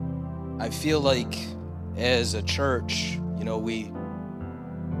I feel like as a church,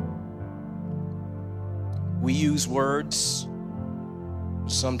 we use words.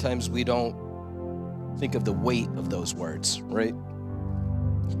 Sometimes we don't think of the weight of those words, right?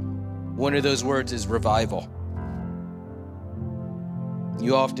 One of those words is revival.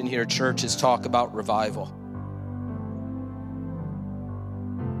 You often hear churches talk about revival.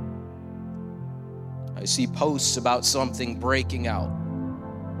 I see posts about something breaking out.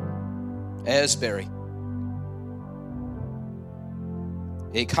 Asbury.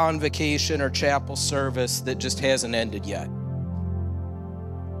 A convocation or chapel service that just hasn't ended yet.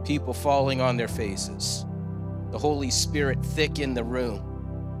 People falling on their faces. The Holy Spirit thick in the room.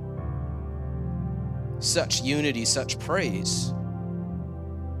 Such unity, such praise.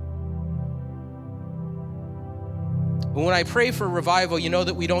 When I pray for revival, you know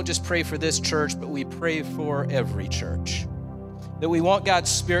that we don't just pray for this church, but we pray for every church. That we want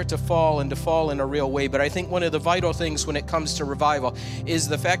God's Spirit to fall in a real way. But I think one of the vital things when it comes to revival is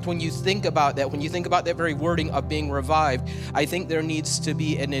the fact when you think about that very wording of being revived, I think there needs to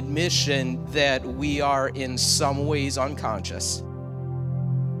be an admission that we are in some ways unconscious.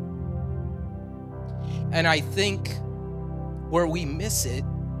 And I think where we miss it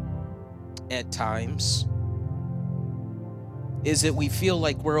at times is that we feel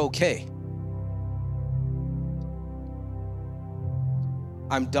like we're okay.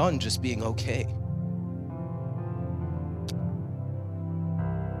 I'm done just being okay.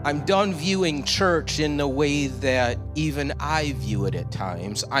 I'm done viewing church in the way that even I view it at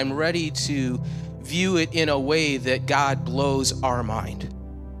times. I'm ready to view it in a way that God blows our mind.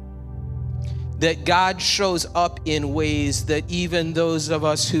 That God shows up in ways that even those of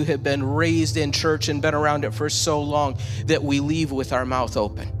us who have been raised in church and been around it for so long, that we leave with our mouth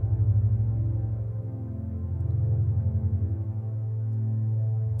open.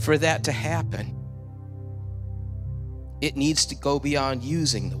 For that to happen, it needs to go beyond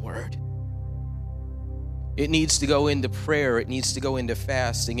using the word. It needs to go into prayer. It needs to go into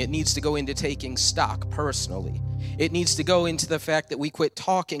fasting. It needs to go into taking stock personally. It needs to go into the fact that we quit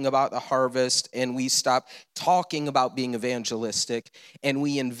talking about the harvest and we stop talking about being evangelistic and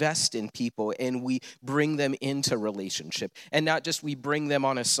we invest in people and we bring them into relationship. And not just we bring them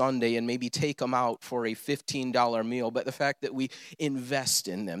on a Sunday and maybe take them out for a $15 meal, but the fact that we invest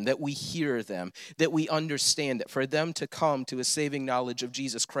in them, that we hear them, that we understand that for them to come to a saving knowledge of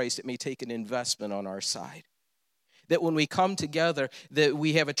Jesus Christ, it may take an investment on our side. That when we come together, that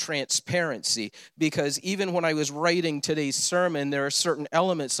we have a transparency. Because even when I was writing today's sermon, there are certain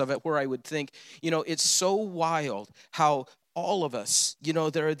elements of it where I would think, it's so wild how all of us,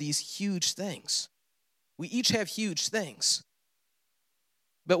 there are these huge things. We each have huge things.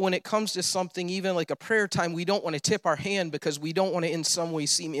 But when it comes to something even like a prayer time, we don't want to tip our hand because we don't want to in some way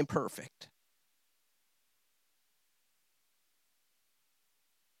seem imperfect.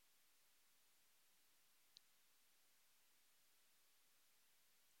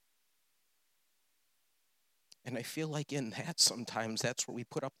 And I feel like in that sometimes that's where we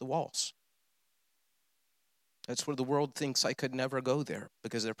put up the walls. That's where the world thinks I could never go there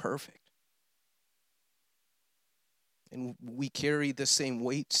because they're perfect. And we carry the same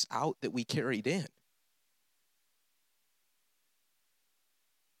weights out that we carried in.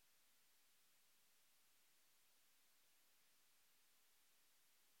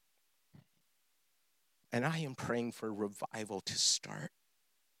 And I am praying for revival to start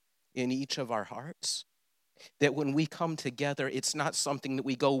in each of our hearts. That when we come together, it's not something that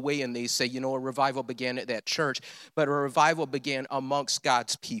we go away and they say, a revival began at that church, but a revival began amongst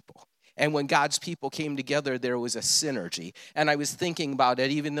God's people. And when God's people came together, there was a synergy. And I was thinking about it,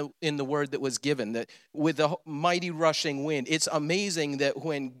 even in the word that was given, that with the mighty rushing wind, it's amazing that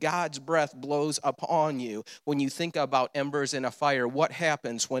when God's breath blows upon you, when you think about embers in a fire, what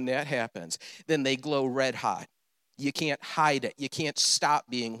happens when that happens? Then they glow red hot. You can't hide it. You can't stop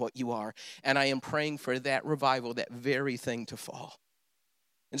being what you are. And I am praying for that revival, that very thing to fall.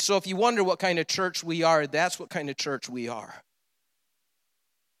 And so if you wonder what kind of church we are, that's what kind of church we are.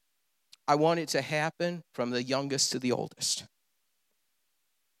 I want it to happen from the youngest to the oldest.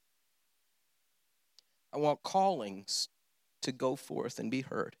 I want callings to go forth and be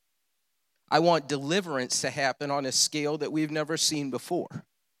heard. I want deliverance to happen on a scale that we've never seen before.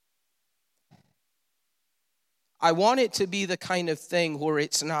 I want it to be the kind of thing where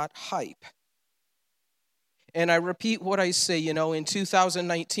it's not hype. And I repeat what I say, in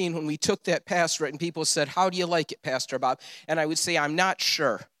 2019 when we took that pastorate and people said, "How do you like it, Pastor Bob?" And I would say, "I'm not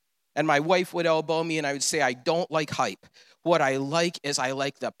sure." And my wife would elbow me and I would say, "I don't like hype." What I like is I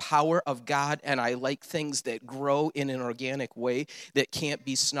like the power of God, and I like things that grow in an organic way that can't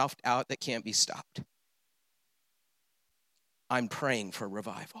be snuffed out, that can't be stopped. I'm praying for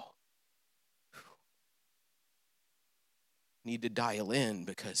revival. Need to dial in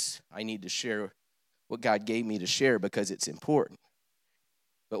because I need to share what God gave me to share because it's important.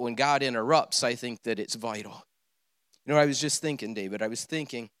 But when God interrupts, I think that it's vital. You know, I was just thinking, David, I was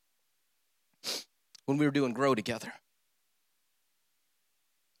thinking when we were doing Grow Together.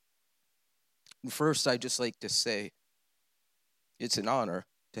 And first, I'd just like to say it's an honor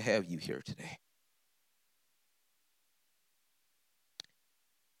to have you here today.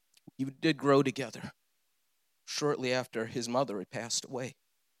 You did Grow Together shortly after his mother had passed away.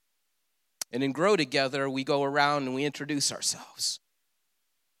 And in Grow Together, we go around and we introduce ourselves.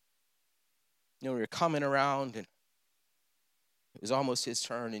 You know, we were coming around, and it was almost his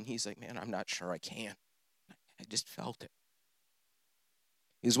turn, and he's like, man, I'm not sure I can. I just felt it.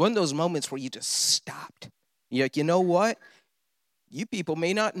 It was one of those moments where you just stopped. You're like, you know what? You people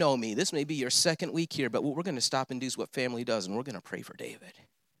may not know me. This may be your second week here, but what we're going to stop and do is what family does, and we're going to pray for David,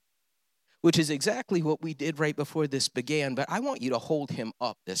 which is exactly what we did right before this began. But I want you to hold him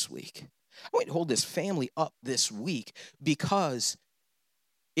up this week. I want you to hold this family up this week because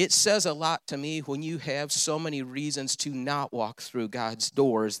it says a lot to me when you have so many reasons to not walk through God's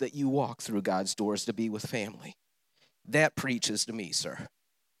doors that you walk through God's doors to be with family. That preaches to me, sir.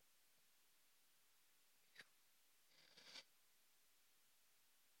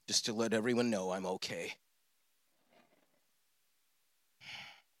 Just to let everyone know I'm okay.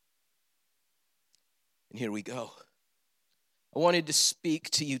 And here we go. I wanted to speak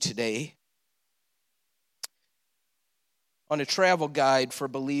to you today on a travel guide for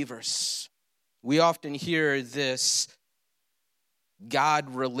believers. We often hear this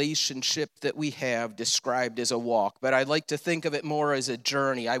God relationship that we have described as a walk, but I'd like to think of it more as a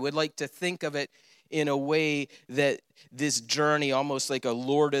journey. I would like to think of it in a way that this journey, almost like a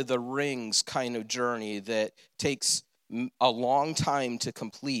Lord of the Rings kind of journey that takes a long time to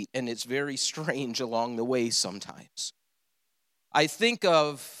complete, and it's very strange along the way sometimes. I think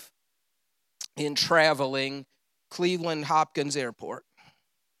of, in traveling, Cleveland Hopkins Airport.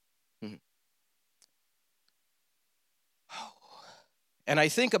 And I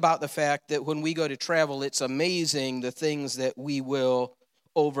think about the fact that when we go to travel, it's amazing the things that we will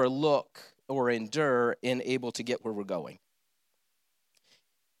overlook or endure in able to get where we're going.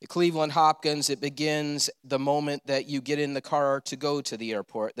 At Cleveland Hopkins, it begins the moment that you get in the car to go to the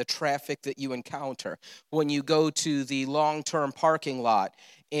airport, the traffic that you encounter. When you go to the long-term parking lot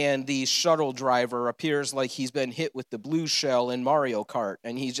and the shuttle driver appears like he's been hit with the blue shell in Mario Kart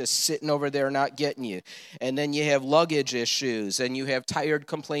and he's just sitting over there not getting you. And then you have luggage issues and you have tired,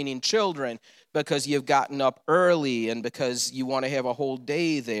 complaining children because you've gotten up early and because you want to have a whole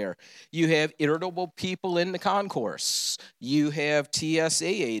day there. You have irritable people in the concourse. You have TSA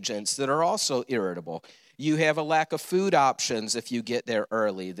agents that are also irritable. You have a lack of food options if you get there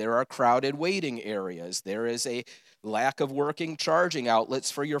early. There are crowded waiting areas. There is a lack of working charging outlets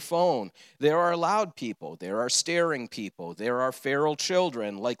for your phone. There are loud people. There are staring people. There are feral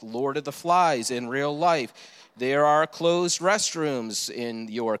children like Lord of the Flies in real life. There are closed restrooms in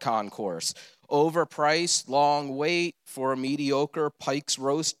your concourse. Overpriced, long wait for a mediocre Pike's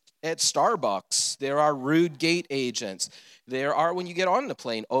roast at Starbucks. There are rude gate agents. There are, when you get on the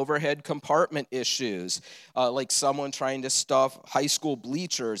plane, overhead compartment issues, like someone trying to stuff high school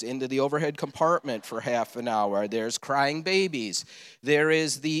bleachers into the overhead compartment for half an hour. There's crying babies. There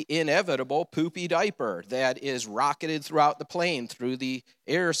is the inevitable poopy diaper that is rocketed throughout the plane through the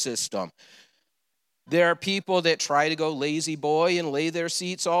air system. There are people that try to go lazy boy and lay their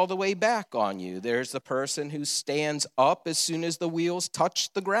seats all the way back on you. There's the person who stands up as soon as the wheels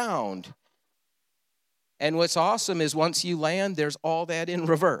touch the ground. And what's awesome is once you land, there's all that in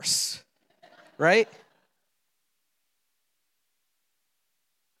reverse, right?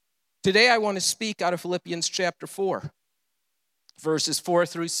 Today I want to speak out of Philippians chapter 4, verses 4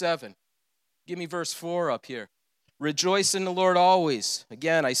 through 7. Give me verse 4 up here. Rejoice in the Lord always.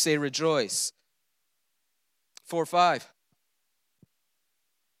 Again, I say rejoice. 4:5.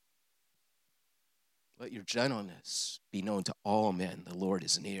 Let your gentleness be known to all men. The Lord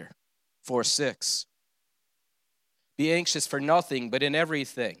is near. 4:6. Be anxious for nothing, but in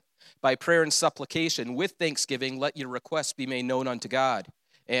everything, by prayer and supplication, with thanksgiving, let your requests be made known unto God.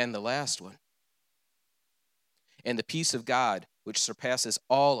 And the last one. And the peace of God, which surpasses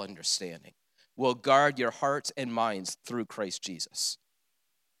all understanding, will guard your hearts and minds through Christ Jesus.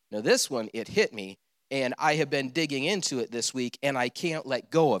 Now this one, it hit me and I have been digging into it this week, and I can't let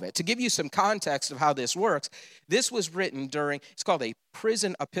go of it. To give you some context of how this works, this was written it's called a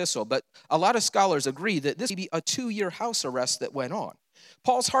prison epistle, but a lot of scholars agree that this may be a 2-year house arrest that went on.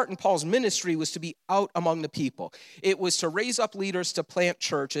 Paul's heart and Paul's ministry was to be out among the people. It was to raise up leaders to plant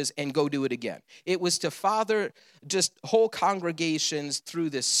churches and go do it again. It was to father just whole congregations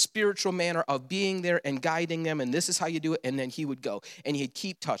through this spiritual manner of being there and guiding them, and this is how you do it, and then he would go, and he'd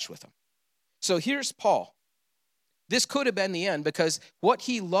keep touch with them. So here's Paul. This could have been the end because what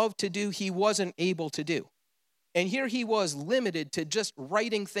he loved to do, he wasn't able to do. And here he was limited to just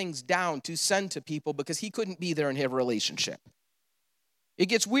writing things down to send to people because he couldn't be there and have a relationship. It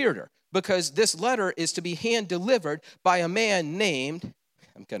gets weirder because this letter is to be hand-delivered by a man named,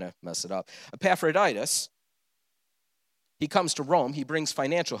 I'm going to mess it up, Epaphroditus. He comes to Rome. He brings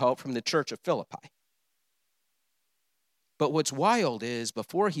financial help from the church of Philippi. But what's wild is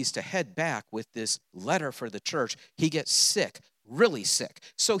before he's to head back with this letter for the church, he gets sick, really sick.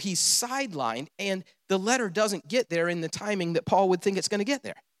 So he's sidelined, and the letter doesn't get there in the timing that Paul would think it's going to get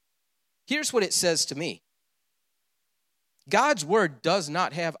there. Here's what it says to me. God's word does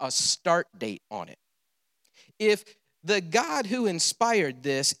not have a start date on it. If the God who inspired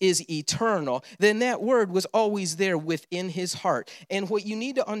this is eternal, then that word was always there within his heart. And what you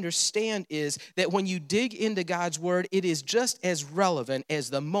need to understand is that when you dig into God's word, it is just as relevant as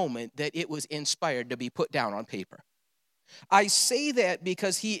the moment that it was inspired to be put down on paper. I say that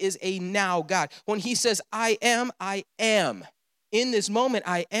because he is a now God. When he says, I am. In this moment,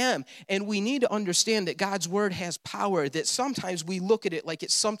 I am. And we need to understand that God's word has power, that sometimes we look at it like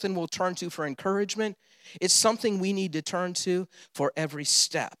it's something we'll turn to for encouragement. It's something we need to turn to for every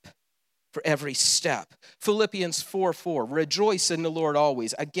step. For every step. Philippians 4:4, rejoice in the Lord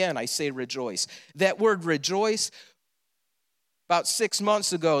always. Again, I say rejoice. That word rejoice, about 6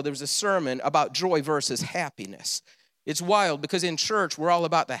 months ago, there was a sermon about joy versus happiness. It's wild because in church, we're all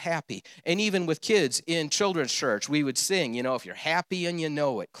about the happy. And even with kids in children's church, we would sing, if you're happy and you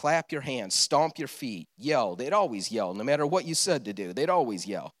know it, clap your hands, stomp your feet, yell. They'd always yell. No matter what you said to do, they'd always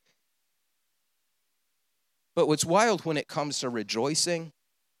yell. But what's wild when it comes to rejoicing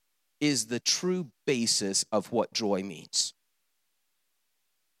is the true basis of what joy means.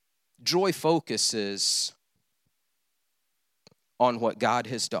 Joy focuses on what God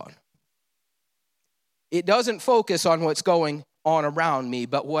has done. It doesn't focus on what's going on around me,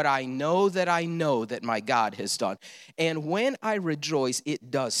 but what I know that my God has done. And when I rejoice,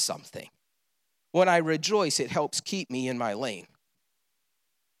 it does something. When I rejoice, it helps keep me in my lane.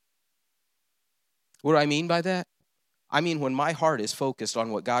 What do I mean by that? I mean, when my heart is focused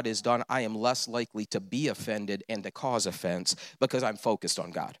on what God has done, I am less likely to be offended and to cause offense because I'm focused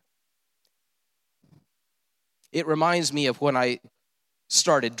on God. It reminds me of when I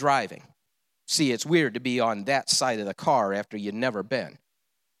started driving. See, it's weird to be on that side of the car after you've never been.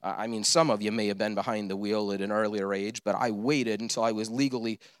 Some of you may have been behind the wheel at an earlier age, but I waited until I was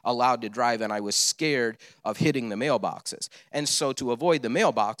legally allowed to drive, and I was scared of hitting the mailboxes. And so to avoid the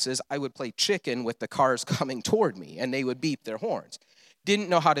mailboxes, I would play chicken with the cars coming toward me, and they would beep their horns. Didn't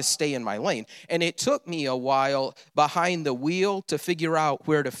know how to stay in my lane. And it took me a while behind the wheel to figure out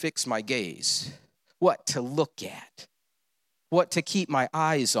where to fix my gaze, what to look at, what to keep my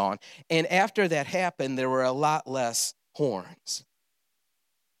eyes on. And after that happened, there were a lot less horns.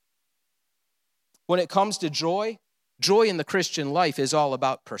 When it comes to joy in the Christian life is all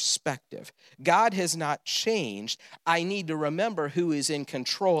about perspective. God has not changed. I need to remember who is in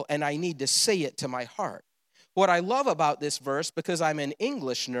control, and I need to say it to my heart. What I love about this verse, because I'm an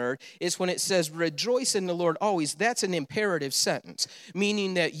English nerd, is when it says, rejoice in the Lord always. That's an imperative sentence,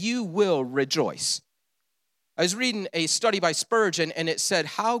 meaning that you will rejoice. I was reading a study by Spurgeon, and it said,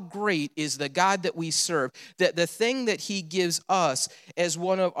 how great is the God that we serve, that the thing that he gives us as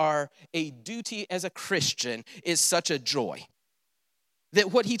a duty as a Christian is such a joy.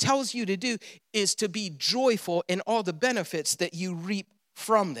 That what he tells you to do is to be joyful in all the benefits that you reap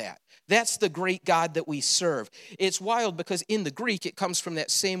from that. That's the great God that we serve. It's wild because in the Greek, it comes from that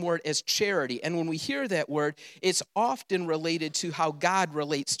same word as charity. And when we hear that word, it's often related to how God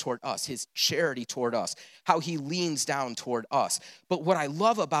relates toward us, his charity toward us, how he leans down toward us. But what I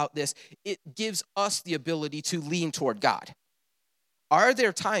love about this, it gives us the ability to lean toward God. Are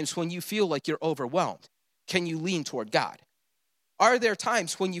there times when you feel like you're overwhelmed? Can you lean toward God? Are there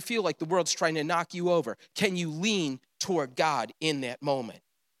times when you feel like the world's trying to knock you over? Can you lean toward God in that moment?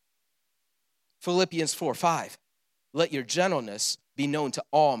 Philippians 4:5, let your gentleness be known to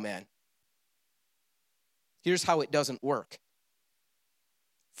all men. Here's how it doesn't work.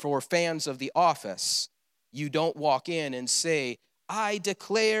 For fans of The Office, you don't walk in and say, I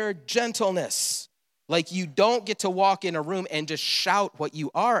declare gentleness. Like you don't get to walk in a room and just shout what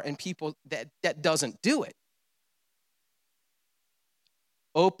you are, and people, that doesn't do it.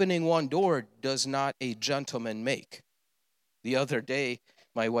 Opening one door does not a gentleman make. The other day,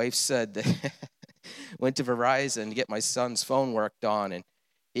 my wife said that went to Verizon to get my son's phone worked on, and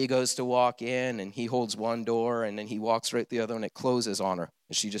he goes to walk in, and he holds one door, and then he walks right the other, and it closes on her,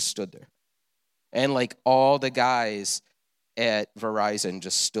 and she just stood there. And like all the guys at Verizon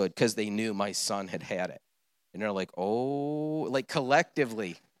just stood because they knew my son had it. And they're like, oh, like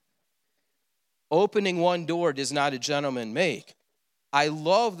collectively. Opening one door does not a gentleman make. I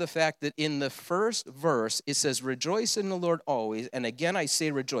love the fact that in the first verse, it says, rejoice in the Lord always. And again, I say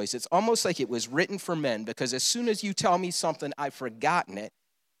rejoice. It's almost like it was written for men, because as soon as you tell me something, I've forgotten it.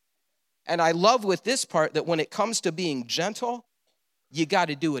 And I love with this part that when it comes to being gentle, you got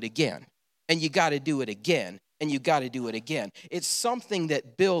to do it again. And you got to do it again. And you got to do it again. It's something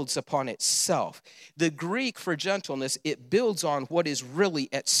that builds upon itself. The Greek for gentleness, it builds on what is really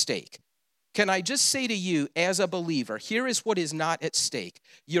at stake. Can I just say to you, as a believer, here is what is not at stake.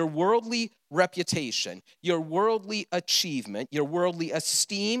 Your worldly reputation, your worldly achievement, your worldly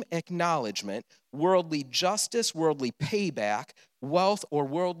esteem, acknowledgement, worldly justice, worldly payback, wealth, or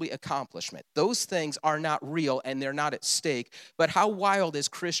worldly accomplishment. Those things are not real and they're not at stake. But how wild as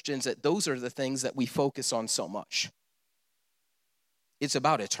Christians that those are the things that we focus on so much. It's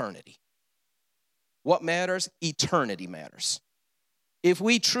about eternity. What matters? Eternity matters. If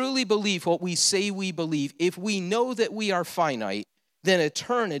we truly believe what we say we believe, if we know that we are finite, then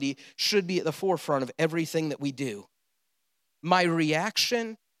eternity should be at the forefront of everything that we do. My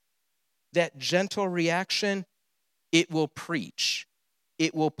reaction, that gentle reaction, it will preach.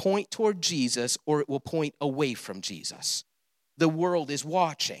 It will point toward Jesus, or it will point away from Jesus. The world is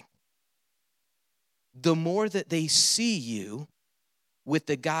watching. The more that they see you with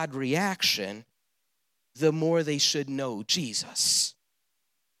the God reaction, the more they should know Jesus.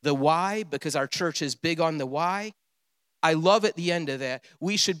 The why, because our church is big on the why. I love at the end of that,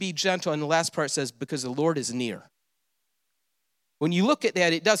 we should be gentle. And the last part says, because the Lord is near. When you look at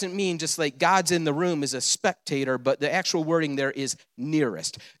that, it doesn't mean just like God's in the room as a spectator, but the actual wording there is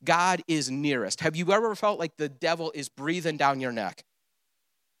nearest. God is nearest. Have you ever felt like the devil is breathing down your neck?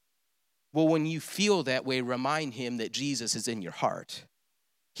 Well, when you feel that way, remind him that Jesus is in your heart.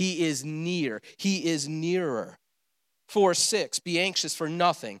 He is near. He is nearer. 4:6, be anxious for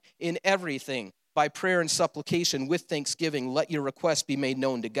nothing, in everything, by prayer and supplication, with thanksgiving, let your requests be made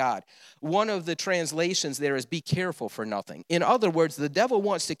known to God. One of the translations there is be careful for nothing. In other words, the devil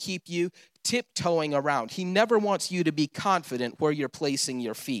wants to keep you tiptoeing around. He never wants you to be confident where you're placing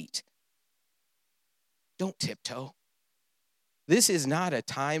your feet. Don't tiptoe. This is not a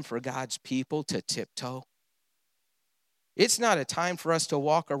time for God's people to tiptoe. It's not a time for us to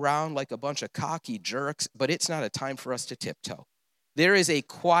walk around like a bunch of cocky jerks, but it's not a time for us to tiptoe. There is a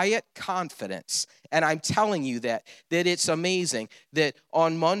quiet confidence, and I'm telling you that it's amazing that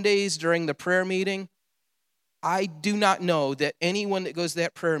on Mondays during the prayer meeting, I do not know that anyone that goes to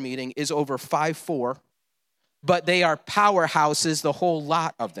that prayer meeting is over 5'4", but they are powerhouses, the whole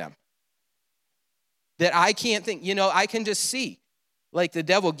lot of them. That I can't think, I can just see. Like the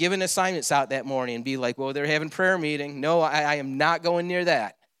devil giving assignments out that morning and be like, well, they're having prayer meeting. No, I am not going near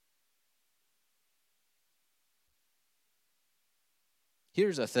that.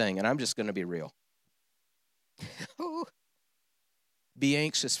 Here's the thing, and I'm just going to be real. Be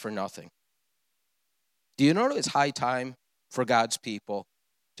anxious for nothing. Do you know it's high time for God's people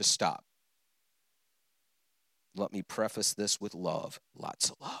to stop? Let me preface this with love, lots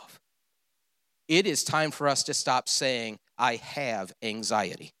of love. It is time for us to stop saying, I have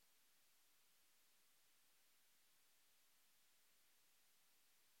anxiety.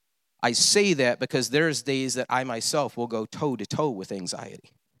 I say that because there's days that I myself will go toe-to-toe with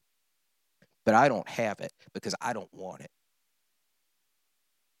anxiety. But I don't have it because I don't want it.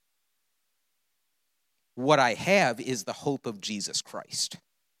 What I have is the hope of Jesus Christ.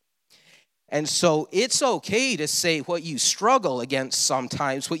 And so it's okay to say what you struggle against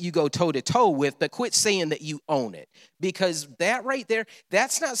sometimes, what you go toe-to-toe with, but quit saying that you own it. Because that right there,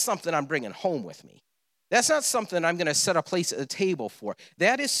 that's not something I'm bringing home with me. That's not something I'm going to set a place at the table for.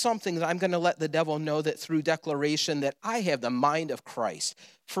 That is something that I'm going to let the devil know that through declaration that I have the mind of Christ.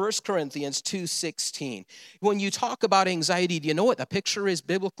 1 Corinthians 2:16. When you talk about anxiety, do you know what the picture is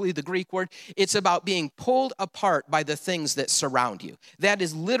biblically, the Greek word? It's about being pulled apart by the things that surround you. That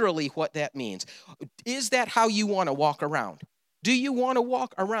is literally what that means. Is that how you want to walk around? Do you want to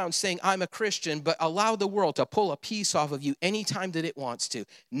walk around saying, I'm a Christian, but allow the world to pull a piece off of you anytime that it wants to?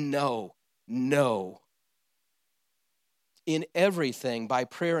 No. In everything, by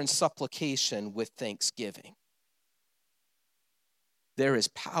prayer and supplication with thanksgiving. There is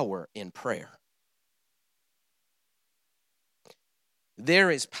power in prayer.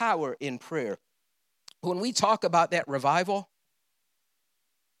 There is power in prayer. When we talk about that revival,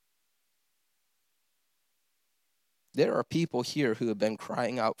 there are people here who have been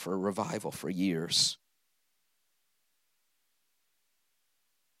crying out for a revival for years.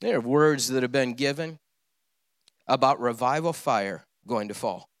 There are words that have been given about revival fire going to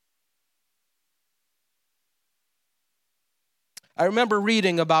fall. I remember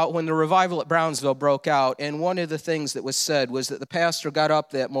reading about when the revival at Brownsville broke out, and one of the things that was said was that the pastor got up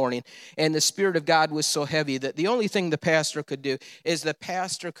that morning, and the Spirit of God was so heavy that the only thing the pastor could do is the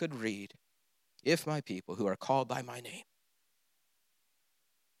pastor could read, "If my people who are called by my name."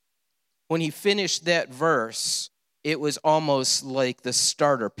 When he finished that verse, it was almost like the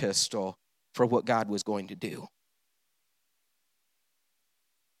starter pistol for what God was going to do.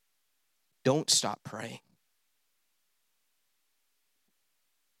 Don't stop praying.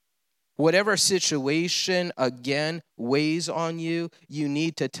 Whatever situation, again, weighs on you, you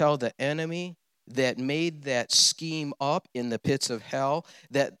need to tell the enemy that made that scheme up in the pits of hell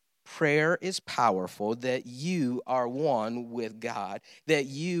that prayer is powerful, that you are one with God, that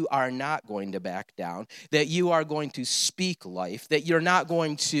you are not going to back down, that you are going to speak life, that you're not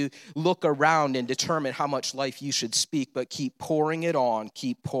going to look around and determine how much life you should speak, but keep pouring it on,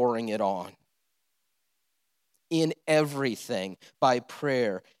 keep pouring it on. In everything, by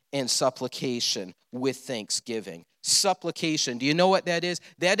prayer and supplication with thanksgiving. Supplication, do you know what that is?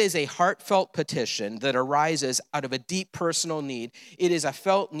 That is a heartfelt petition that arises out of a deep personal need. It is a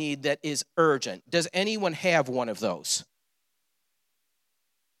felt need that is urgent. Does anyone have one of those?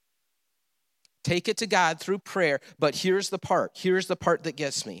 Take it to God through prayer, but here's the part that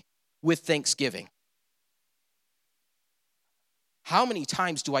gets me, with thanksgiving. How many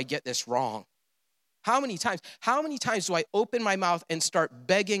times do I get this wrong? How many times do I open my mouth and start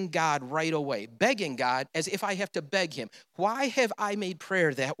begging God right away? Begging God as if I have to beg him. Why have I made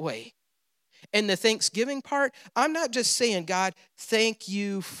prayer that way? And the thanksgiving part, I'm not just saying, God, thank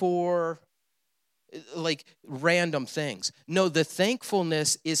you for like random things. No, the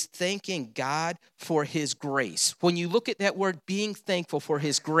thankfulness is thanking God for his grace. When you look at that word, being thankful for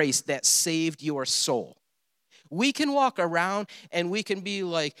his grace that saved your soul. We can walk around and we can be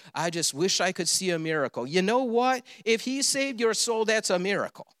like, I just wish I could see a miracle. You know what? If he saved your soul, that's a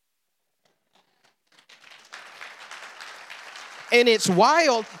miracle. And it's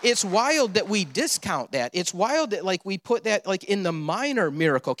wild that we discount that. It's wild that like we put that like in the minor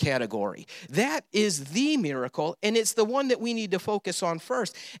miracle category. That is the miracle, and it's the one that we need to focus on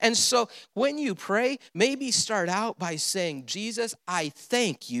first. And so when you pray, maybe start out by saying, Jesus, I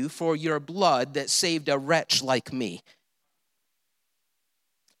thank you for your blood that saved a wretch like me.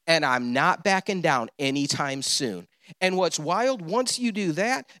 And I'm not backing down anytime soon. And what's wild, once you do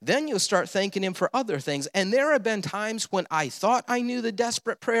that, then you'll start thanking him for other things. And there have been times when I thought I knew the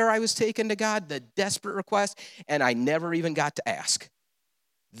desperate prayer I was taking to God, the desperate request, and I never even got to ask.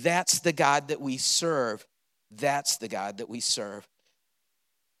 That's the God that we serve. That's the God that we serve.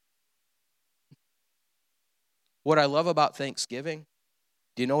 What I love about Thanksgiving,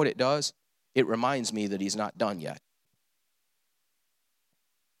 do you know what it does? It reminds me that he's not done yet.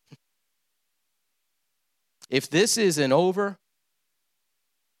 If this isn't over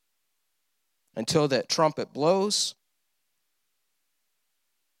until that trumpet blows,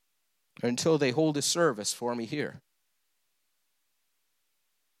 or until they hold a service for me here,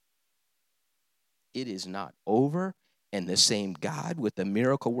 it is not over. And the same God with the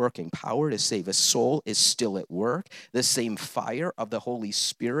miracle-working power to save a soul is still at work. The same fire of the Holy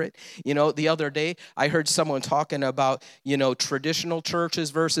Spirit. You know, the other day, I heard someone talking about, traditional churches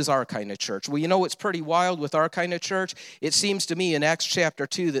versus our kind of church. Well, you know what's pretty wild with our kind of church? It seems to me in Acts chapter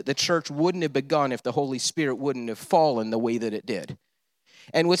 2 that the church wouldn't have begun if the Holy Spirit wouldn't have fallen the way that it did.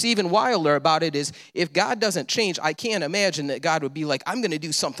 And what's even wilder about it is if God doesn't change, I can't imagine that God would be like, I'm going to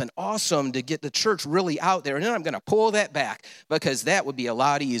do something awesome to get the church really out there, and then I'm going to pull that back, because that would be a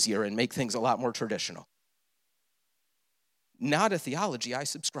lot easier and make things a lot more traditional. Not a theology I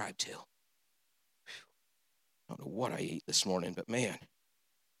subscribe to. I don't know what I ate this morning, but man,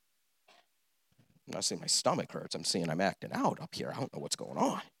 I'm not saying my stomach hurts. I'm saying I'm acting out up here. I don't know what's going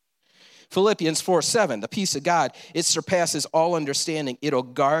on. Philippians 4:7, the peace of God, it surpasses all understanding. It'll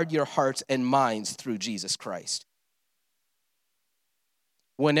guard your hearts and minds through Jesus Christ.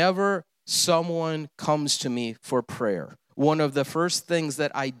 Whenever someone comes to me for prayer, one of the first things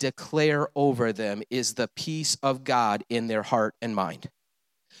that I declare over them is the peace of God in their heart and mind.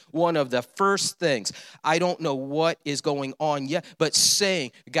 one of the first things. I don't know what is going on yet, but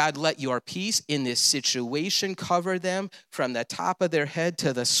saying, God, let your peace in this situation cover them from the top of their head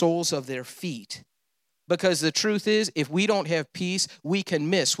to the soles of their feet. Because the truth is, if we don't have peace, we can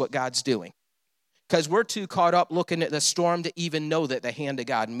miss what God's doing. Because we're too caught up looking at the storm to even know that the hand of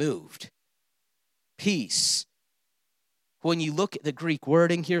God moved. Peace. When you look at the Greek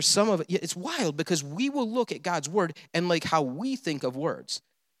wording here, some of it, it's wild because we will look at God's word and like how we think of words.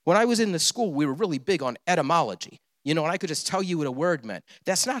 When I was in the school, we were really big on etymology, and I could just tell you what a word meant.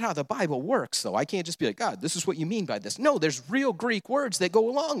 That's not how the Bible works, though. I can't just be like, God, this is what you mean by this. No, there's real Greek words that go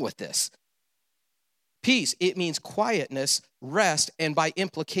along with this. Peace, it means quietness, rest, and by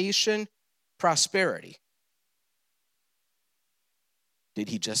implication, prosperity. Did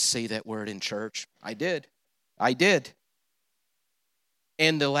he just say that word in church? I did.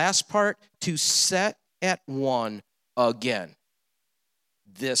 And the last part, to set at one again.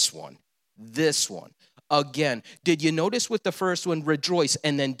 This one. Again. Did you notice with the first one, rejoice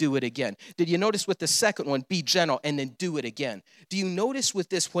and then do it again? Did you notice with the second one, be gentle and then do it again? Do you notice with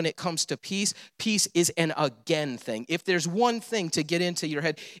this when it comes to peace, peace is an again thing. If there's one thing to get into your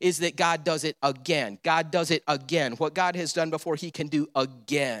head is that God does it again. God does it again. What God has done before, he can do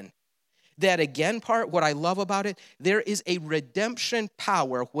again. That again part, what I love about it, there is a redemption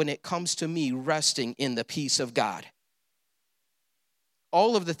power when it comes to me resting in the peace of God.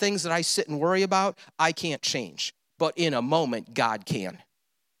 All of the things that I sit and worry about, I can't change. But in a moment, God can.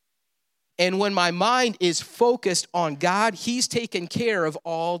 And when my mind is focused on God, he's taken care of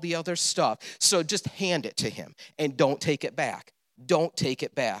all the other stuff. So just hand it to him and don't take it back. Don't take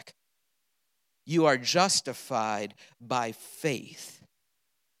it back. You are justified by faith.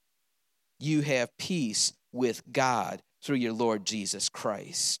 You have peace with God through your Lord Jesus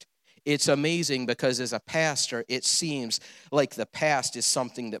Christ. It's amazing because as a pastor, it seems like the past is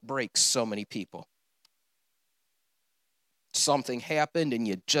something that breaks so many people. Something happened and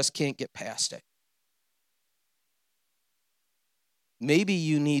you just can't get past it. Maybe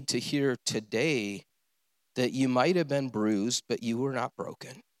you need to hear today that you might have been bruised, but you were not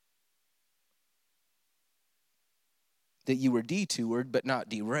broken. That you were detoured, but not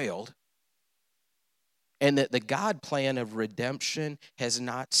derailed. And that the God plan of redemption has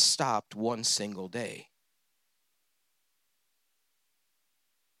not stopped one single day.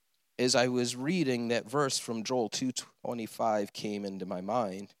 As I was reading, that verse from Joel 2:25 came into my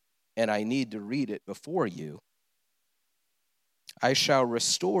mind, and I need to read it before you. I shall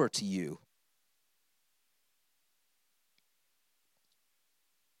restore to you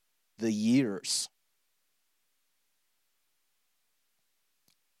the years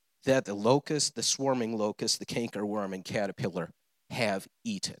that the locust, the swarming locust, the cankerworm, and caterpillar have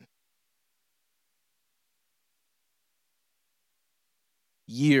eaten.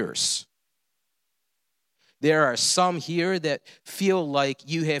 Years. There are some here that feel like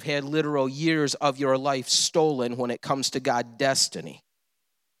you have had literal years of your life stolen when it comes to God's destiny.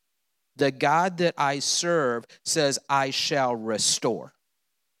 The God that I serve says, I shall restore.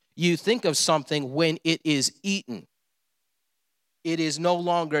 You think of something when it is eaten. It is no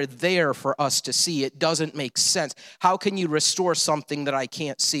longer there for us to see. It doesn't make sense. How can you restore something that I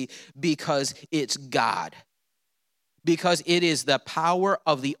can't see? Because it's God. Because it is the power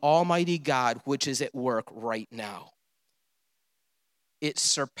of the Almighty God which is at work right now. It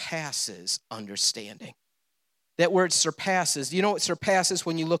surpasses understanding. That word surpasses, you know what surpasses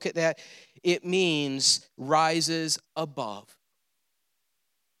when you look at that? It means rises above.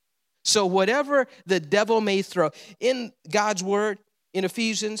 So whatever the devil may throw, in God's word, in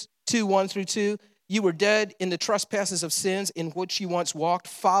Ephesians 2:1-2, you were dead in the trespasses of sins in which you once walked,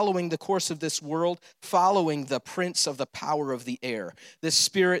 following the course of this world, following the prince of the power of the air, the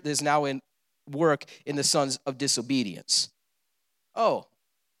spirit that is now in work in the sons of disobedience. Oh,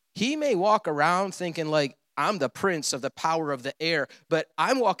 he may walk around thinking like, I'm the prince of the power of the air, but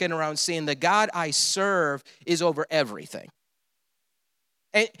I'm walking around saying the God I serve is over everything.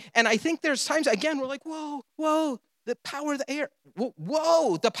 And I think there's times, again, we're like, whoa, the power of the air.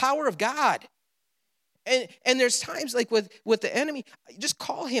 Whoa, the power of God. And there's times like with the enemy, just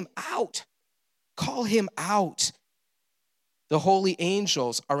call him out. Call him out. The holy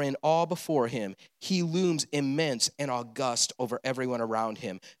angels are in awe before him. He looms immense and august over everyone around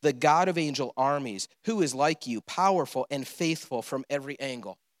him. The God of angel armies, who is like you, powerful and faithful from every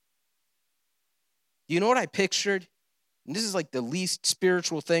angle. You know what I pictured? And this is like the least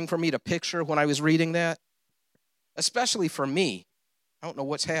spiritual thing for me to picture when I was reading that. Especially for me. I don't know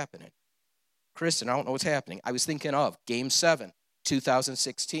what's happening. Kristen, I don't know what's happening. I was thinking of Game 7,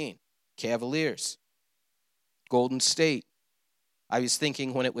 2016. Cavaliers. Golden State. I was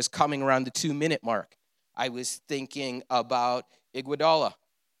thinking when it was coming around the 2-minute mark. I was thinking about Iguodala.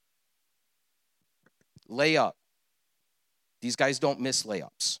 Layup. These guys don't miss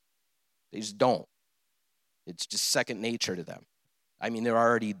layups. They just don't. It's just second nature to them. I mean, they're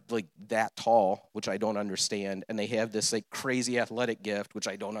already like that tall, which I don't understand, and they have this like crazy athletic gift, which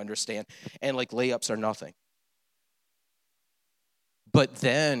I don't understand, and like layups are nothing. But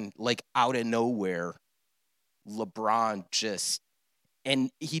then, like out of nowhere, LeBron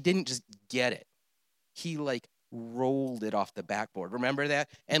and he didn't just get it. He like rolled it off the backboard. Remember that?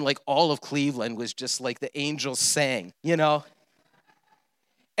 And like all of Cleveland was just like the angels sang, you know?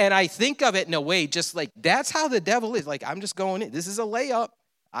 And I think of it in a way, just like that's how the devil is. Like, I'm just going in. This is a layup.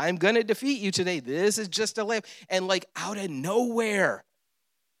 I'm going to defeat you today. This is just a layup. And like out of nowhere,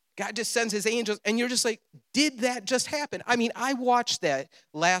 God just sends his angels. And you're just like, did that just happen? I mean, I watched that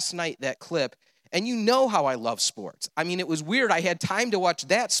last night, that clip. And you know how I love sports. I mean, it was weird. I had time to watch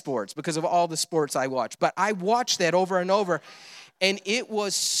that sports because of all the sports I watch. But I watched that over and over. And it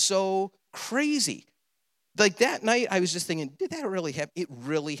was so crazy. Like that night, I was just thinking, did that really happen? It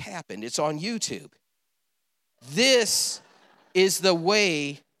really happened. It's on YouTube. This is the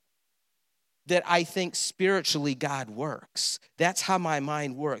way that I think spiritually God works. That's how my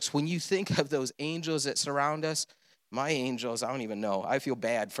mind works. When you think of those angels that surround us, my angels, I don't even know. I feel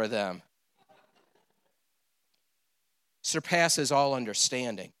bad for them. Surpasses all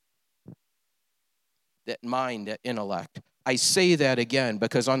understanding. That mind, that intellect. I say that again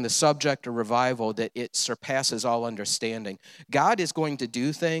because on the subject of revival, that it surpasses all understanding. God is going to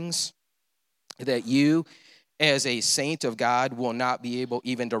do things that you, as a saint of God, will not be able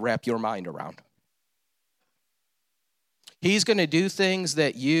even to wrap your mind around. He's going to do things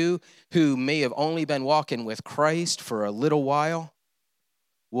that you, who may have only been walking with Christ for a little while,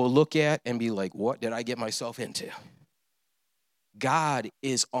 will look at and be like, what did I get myself into? God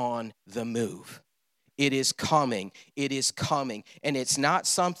is on the move. It is coming. It is coming. And it's not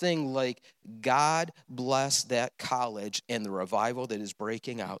something like God bless that college and the revival that is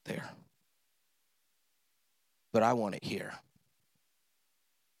breaking out there. But I want it here.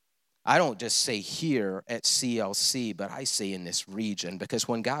 I don't just say here at CLC, but I say in this region, because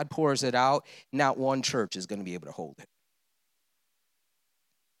when God pours it out, not one church is going to be able to hold it.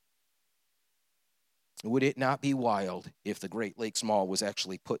 Would it not be wild if the Great Lakes Mall was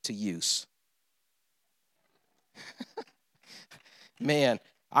actually put to use? Man,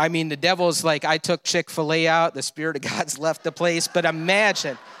 I mean, the devil's like, I took Chick-fil-A out, the Spirit of God's left the place, but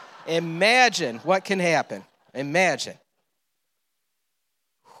imagine what can happen. Imagine.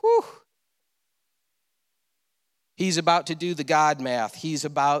 Whew. He's about to do the God math. He's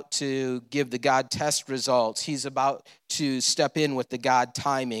about to give the God test results. He's about to step in with the God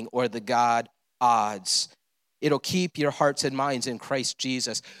timing or the God odds. It'll keep your hearts and minds in Christ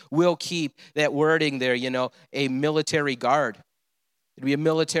Jesus. We'll keep that wording there, a military guard. It'll be a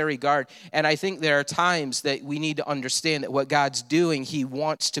military guard. And I think there are times that we need to understand that what God's doing, he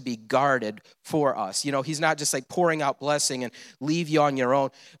wants to be guarded for us. He's not just like pouring out blessing and leave you on your own,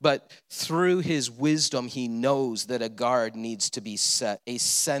 but through his wisdom, he knows that a guard needs to be set, a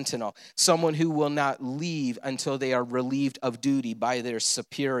sentinel, someone who will not leave until they are relieved of duty by their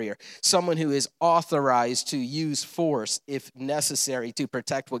superior, someone who is authorized to use force if necessary to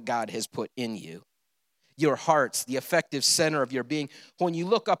protect what God has put in you. Your hearts, the effective center of your being. When you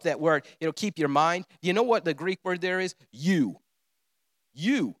look up that word, it'll keep your mind. You know what the Greek word there is? You.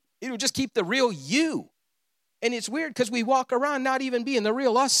 It'll just keep the real you. And it's weird because we walk around not even being the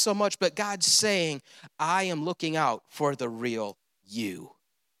real us so much, but God's saying, I am looking out for the real you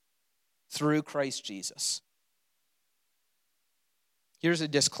through Christ Jesus. Here's a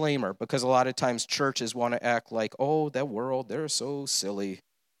disclaimer, because a lot of times churches want to act like, oh, that world, they're so silly.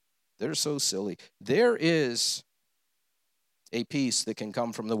 They're so silly. There is a peace that can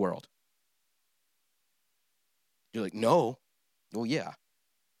come from the world. You're like, no. Well, yeah.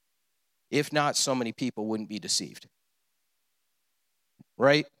 If not, so many people wouldn't be deceived.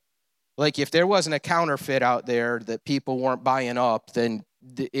 Right? Like if there wasn't a counterfeit out there that people weren't buying up, then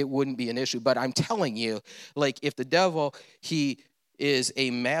it wouldn't be an issue. But I'm telling you, like if the devil, he is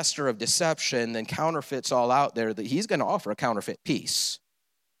a master of deception, then counterfeits all out there, that he's going to offer a counterfeit peace.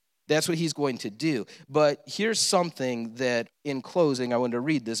 That's what he's going to do. But here's something that, in closing, I want to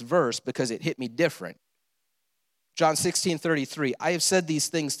read this verse because it hit me different. John 16:33, I have said these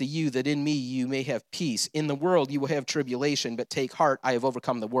things to you that in me you may have peace. In the world you will have tribulation, but take heart, I have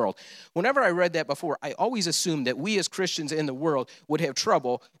overcome the world. Whenever I read that before, I always assumed that we as Christians in the world would have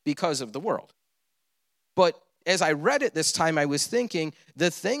trouble because of the world. But as I read it this time, I was thinking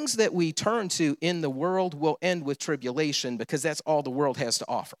the things that we turn to in the world will end with tribulation because that's all the world has to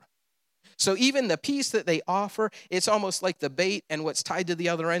offer. So even the peace that they offer, it's almost like the bait, and what's tied to the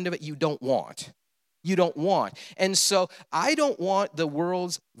other end of it, you don't want. You don't want. And so I don't want the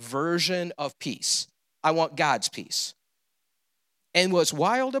world's version of peace. I want God's peace. And what's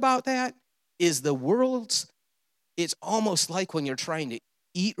wild about that is the world's, it's almost like when you're trying to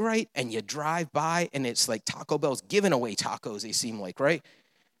eat right and you drive by and it's like Taco Bell's giving away tacos, they seem like, right?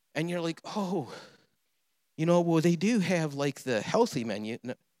 And you're like, oh, well, they do have like the healthy menu.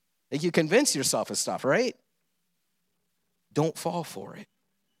 Like you convince yourself of stuff, right? Don't fall for it.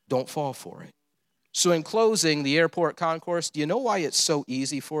 Don't fall for it. So in closing, the airport concourse, do you know why it's so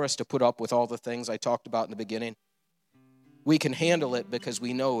easy for us to put up with all the things I talked about in the beginning? We can handle it because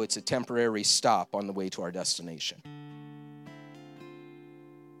we know it's a temporary stop on the way to our destination.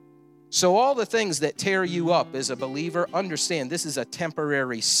 So all the things that tear you up as a believer, understand this is a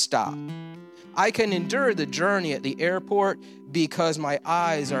temporary stop. I can endure the journey at the airport because my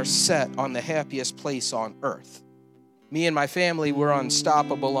eyes are set on the happiest place on earth. Me and my family were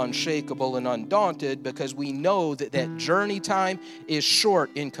unstoppable, unshakable, and undaunted because we know that that journey time is short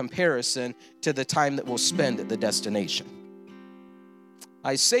in comparison to the time that we'll spend at the destination.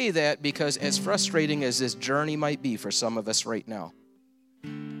 I say that because as frustrating as this journey might be for some of us right now,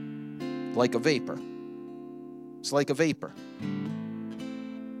 like a vapor. It's like a vapor.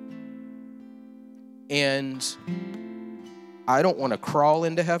 And I don't want to crawl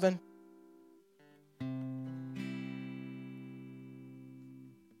into heaven.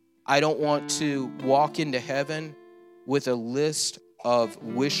 I don't want to walk into heaven with a list of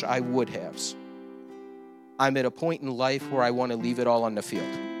wish I would haves. I'm at a point in life where I want to leave it all on the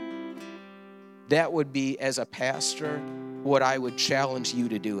field. That would be, as a pastor, what I would challenge you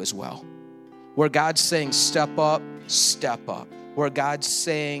to do as well. Where God's saying, step up, step up. Where God's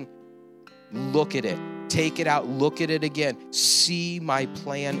saying, look at it, take it out, look at it again. See my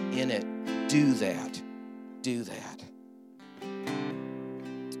plan in it. Do that. Do that.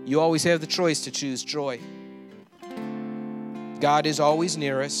 You always have the choice to choose joy. God is always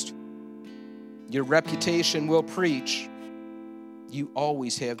nearest. Your reputation will preach. You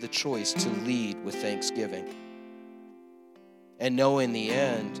always have the choice to lead with thanksgiving. And know in the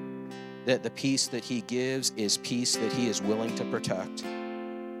end that the peace that he gives is peace that he is willing to protect.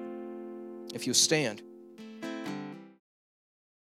 If you stand.